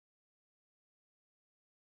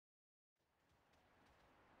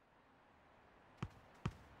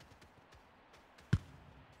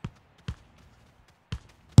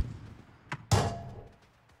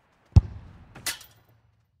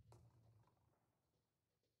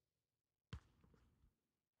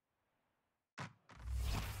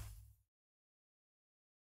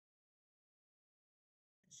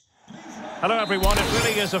Hello everyone, it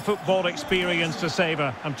really is a football experience to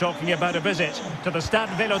savour. I'm talking about a visit to the Stade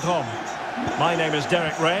Vélodrome. My name is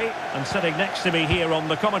Derek Ray, and sitting next to me here on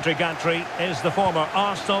the commentary gantry is the former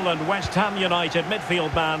Arsenal and West Ham United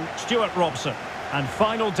midfield man, Stuart Robson. And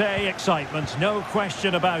final day excitement, no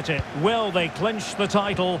question about it. Will they clinch the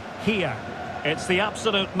title here? It's the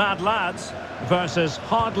absolute mad lads versus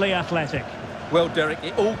hardly athletic. Well, Derek,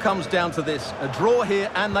 it all comes down to this. A draw here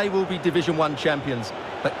and they will be Division 1 champions.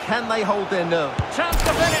 But can they hold their nerve? Chance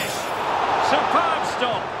to finish! Superb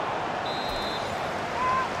stop!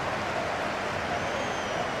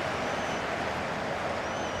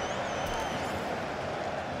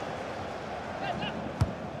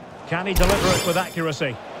 Can he deliver it with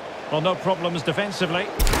accuracy? Well, no problems defensively.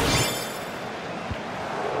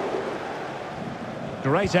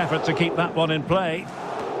 Great effort to keep that one in play.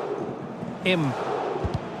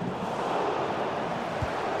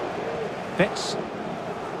 Fitz.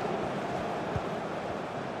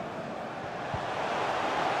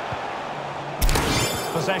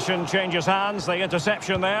 Possession changes hands, the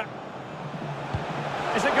interception there.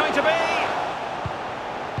 Is it going to be?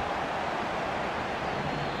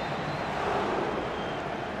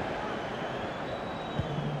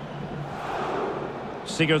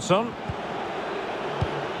 Sigurdsson.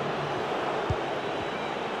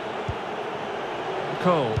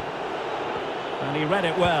 Cole. And he read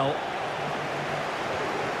it well.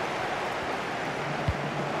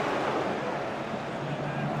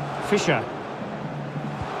 Fischer.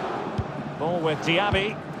 Ball with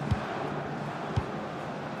Diaby.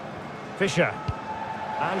 Fischer.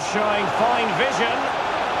 And showing fine vision.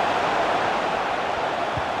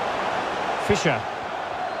 Fischer.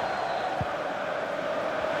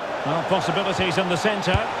 Well, possibilities in the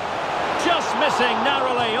centre. Just missing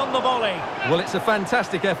narrowly on the volley. Well, it's a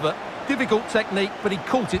fantastic effort. Difficult technique, but he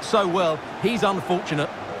caught it so well. He's unfortunate.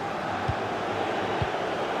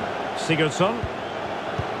 Sigurdsson.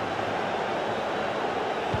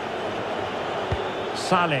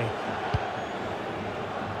 Saleh.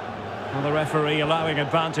 Well, the referee allowing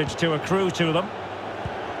advantage to accrue to them.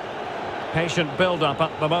 Patient build-up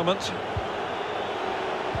at the moment.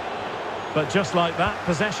 But just like that,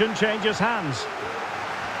 possession changes hands.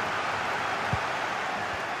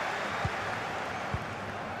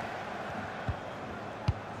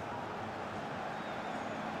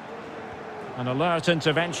 An alert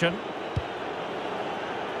intervention.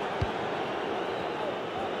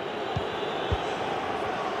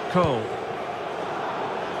 Cole.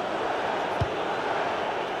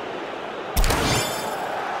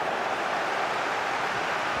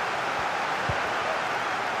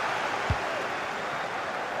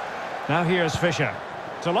 Now here's Fischer.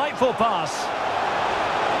 Delightful pass.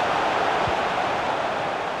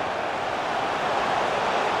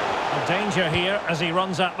 A danger here as he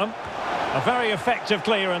runs at them. A very effective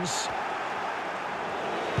clearance.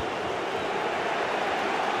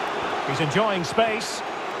 He's enjoying space.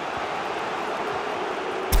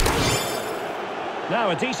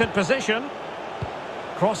 Now a decent position.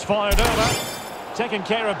 Cross fired over. Taking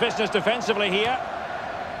care of business defensively here.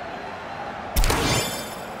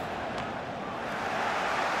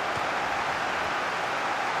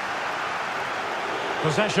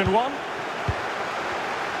 Possession one.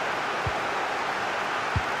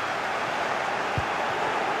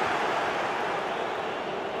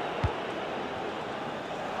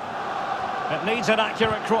 It needs an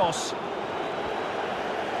accurate cross.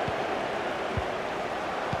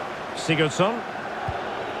 Sigurdsson.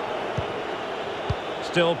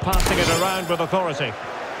 Still passing it around with authority.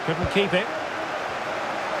 Couldn't keep it.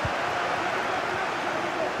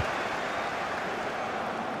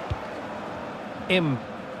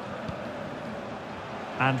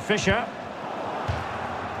 And Fischer.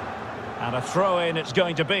 And a throw-in it's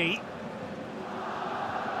going to be.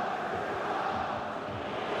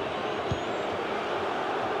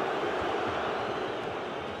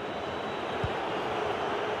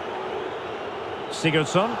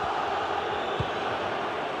 Sigurdsson.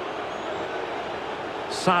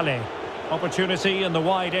 Saleh. Opportunity in the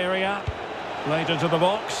wide area. Played into the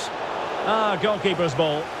box. Goalkeeper's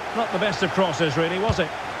ball. Not the best of crosses, really, was it?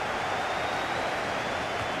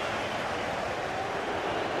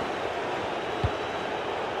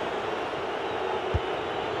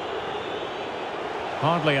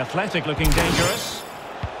 Hardly athletic, looking dangerous.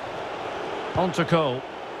 On to Cole.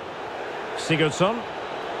 Sigurdsson.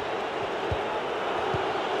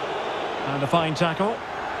 And a fine tackle.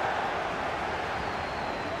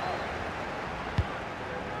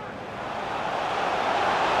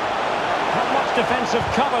 Defensive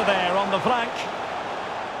cover there on the flank.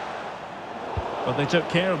 But they took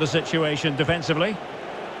care of the situation defensively.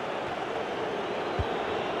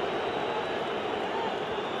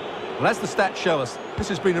 Well, as the stats show us, this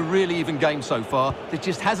has been a really even game so far. There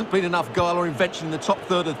just hasn't been enough guile or invention in the top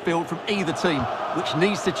third of the field from either team, which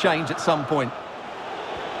needs to change at some point.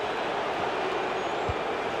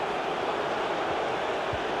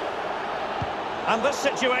 And this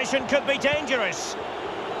situation could be dangerous.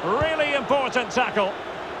 Really important tackle.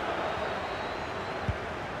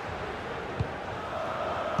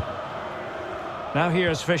 Now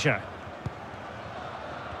here's Fisher.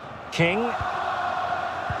 King.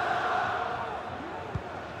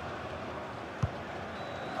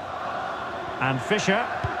 And Fisher.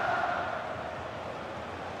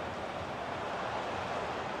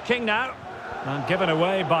 King now. And given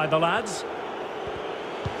away by the lads.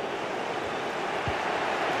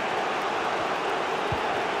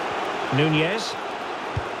 Nunez.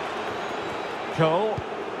 Cole.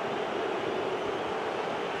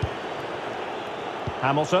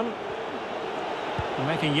 Hamilton.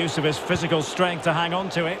 Making use of his physical strength to hang on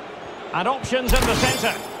to it. And options in the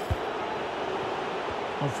centre.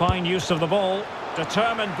 Well, fine use of the ball.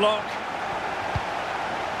 Determined block.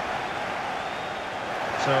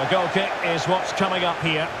 So a goal kick is what's coming up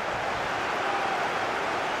here.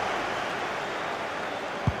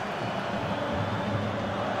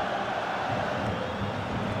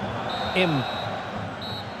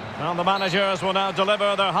 And the managers will now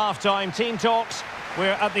deliver their half-time team talks.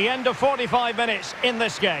 We're at the end of 45 minutes in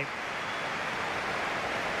this game.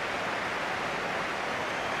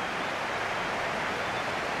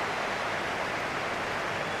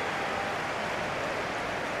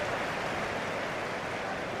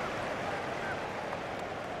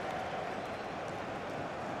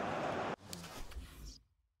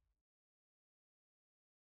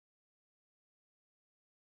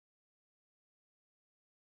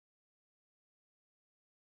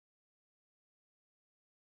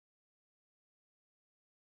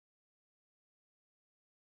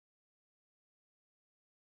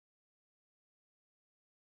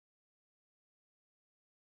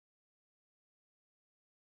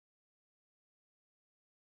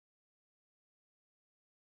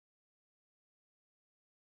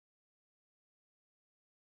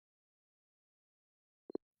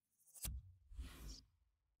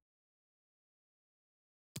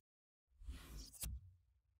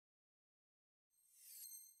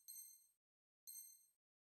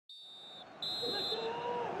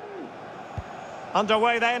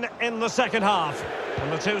 Underway then in the second half.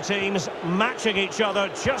 And the two teams matching each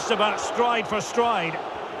other just about stride for stride.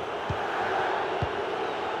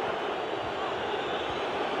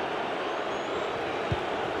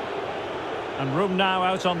 And room now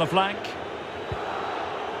out on the flank.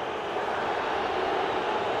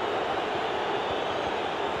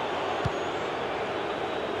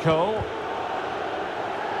 Cole.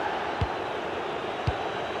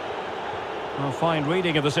 A fine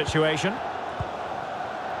reading of the situation.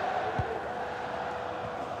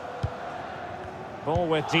 Ball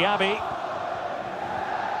with Diaby.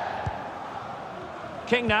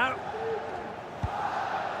 King now.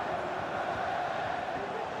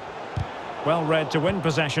 Well read to win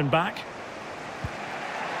possession back.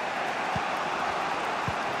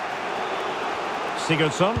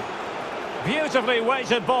 Sigurdsson. Beautifully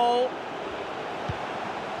weighted ball.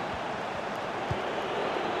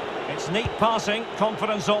 It's neat passing,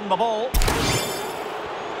 confidence on the ball.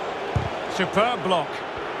 Superb block.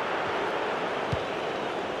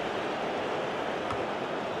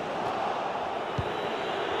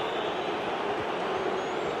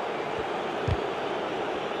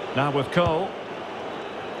 Now with Cole.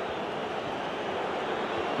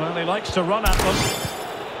 Well, he likes to run at them.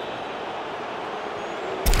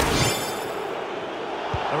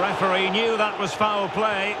 The referee knew that was foul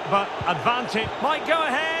play, but advantage might go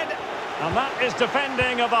ahead. And that is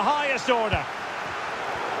defending of the highest order.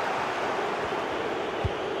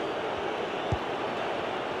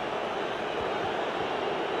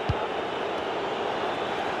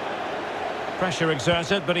 Pressure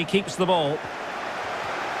exerted, but he keeps the ball.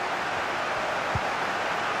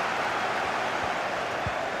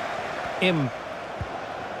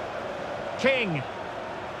 King.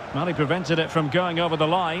 Well, he prevented it from going over the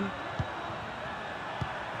line.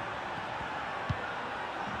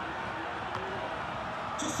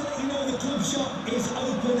 Just to let you know, the club shop is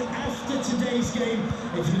open after today's game.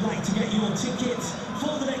 If you'd like to get your tickets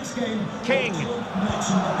for the next game, King.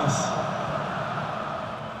 Merchandise.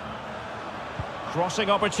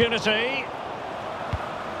 Crossing opportunity.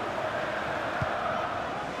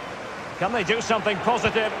 Can they do something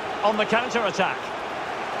positive on the counter-attack?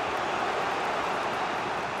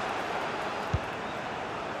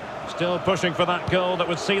 Still pushing for that goal that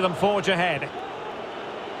would see them forge ahead.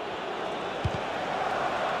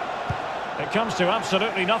 it comes to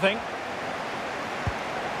absolutely nothing.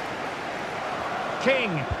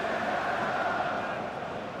 King.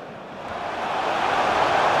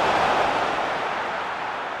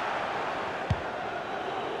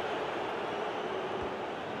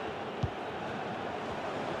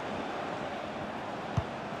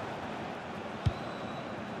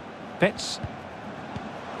 Pitts.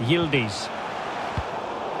 Yildiz.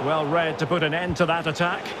 Well read to put an end to that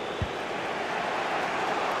attack.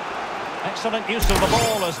 Excellent use of the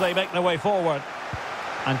ball as they make their way forward.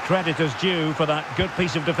 And credit is due for that good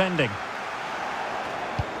piece of defending.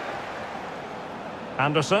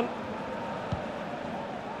 Anderson.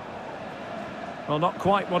 Well, not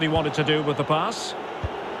quite what he wanted to do with the pass.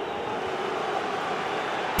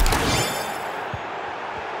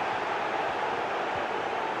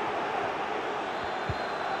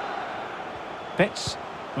 Pitts.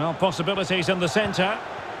 Well, possibilities in the centre.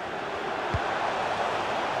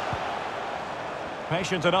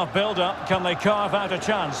 Patient enough build-up. Can they carve out a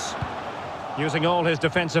chance? Using all his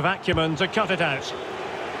defensive acumen to cut it out.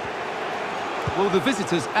 Well, the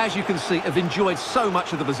visitors, as you can see, have enjoyed so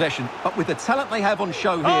much of the possession, but with the talent they have on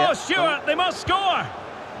show here... Oh, Stewart, they must score!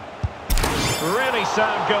 Really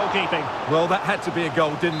sound goalkeeping. Well, that had to be a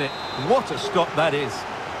goal, didn't it? What a stop that is.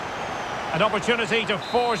 An opportunity to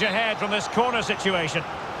forge ahead from this corner situation.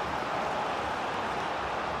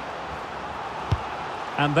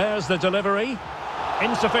 And there's the delivery.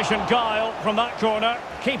 Insufficient guile from that corner.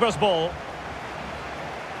 Keeper's ball.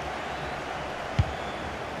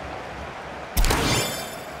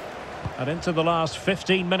 And into the last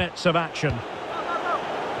 15 minutes of action.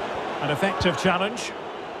 An effective challenge.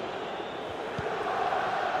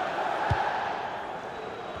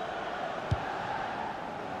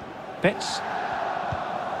 Pitts.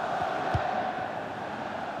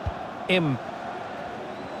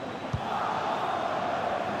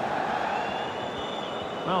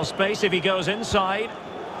 Well, space if he goes inside.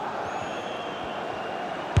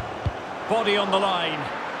 Body on the line.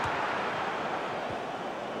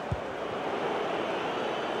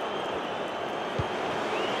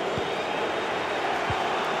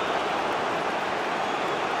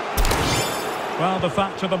 Well, the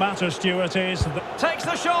fact of the matter, Stuart, is that... Takes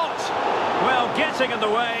the shot! Well, getting in the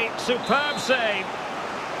way. Superb save.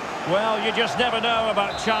 Well, you just never know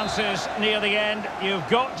about chances near the end. You've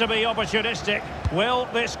got to be opportunistic. Will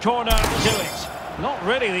this corner do it? Not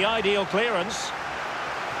really the ideal clearance.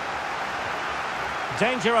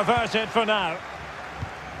 Danger averted for now.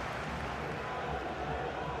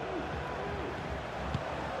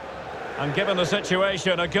 And given the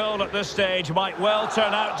situation, a goal at this stage might well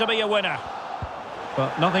turn out to be a winner.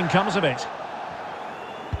 But nothing comes of it.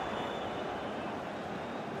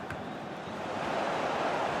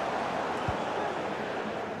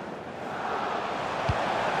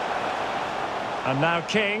 And now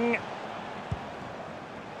King.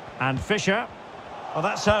 And Fisher. Well,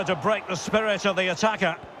 that's how to break the spirit of the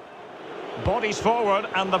attacker. Bodies forward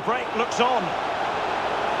and the break looks on.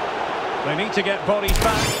 They need to get bodies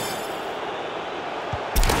back.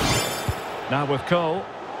 Now with Cole.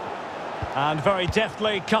 And very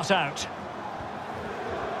deftly cut out.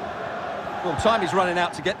 Well, time is running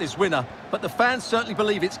out to get this winner, but the fans certainly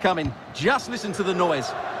believe it's coming. Just listen to the noise.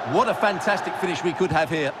 What a fantastic finish we could have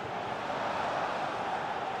here.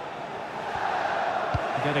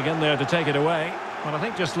 Getting in there to take it away. Well, I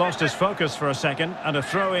think just lost his focus for a second, and a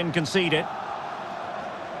throw-in conceded.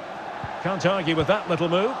 Can't argue with that little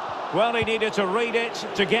move. Well, he needed to read it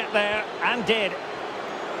to get there, and did.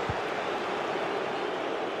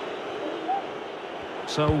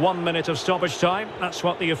 So 1 minute of stoppage time, that's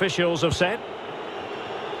what the officials have said.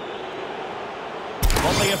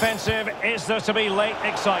 On the offensive, is there to be late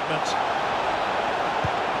excitement?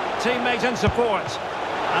 Teammate in support.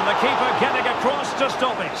 And the keeper getting across to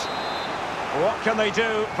stop it. What can they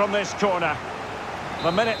do from this corner?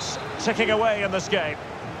 The minutes ticking away in this game.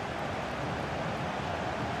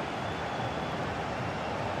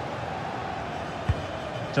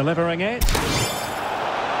 Delivering it.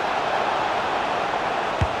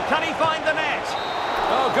 Can he find the net?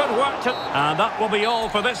 Oh, good work to... And that will be all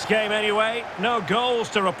for this game anyway. No goals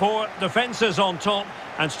to report, defences on top.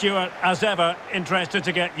 And Stuart, as ever, interested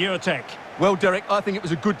to get your take. Well, Derek, I think it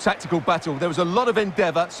was a good tactical battle. There was a lot of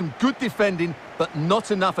endeavour, some good defending, but not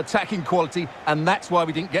enough attacking quality, and that's why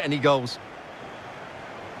we didn't get any goals.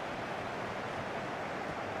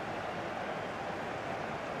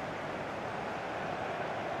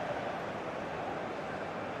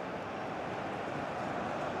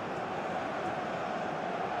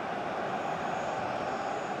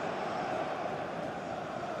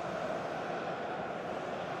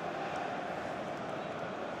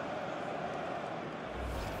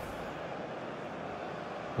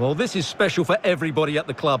 Well, this is special for everybody at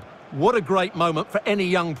the club. What a great moment for any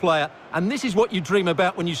young player. And this is what you dream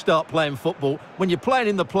about when you start playing football. When you're playing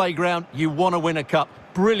in the playground, you want to win a cup.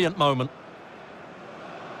 Brilliant moment.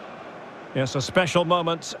 Yes, a special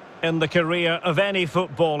moment in the career of any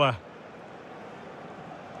footballer.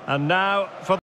 And now for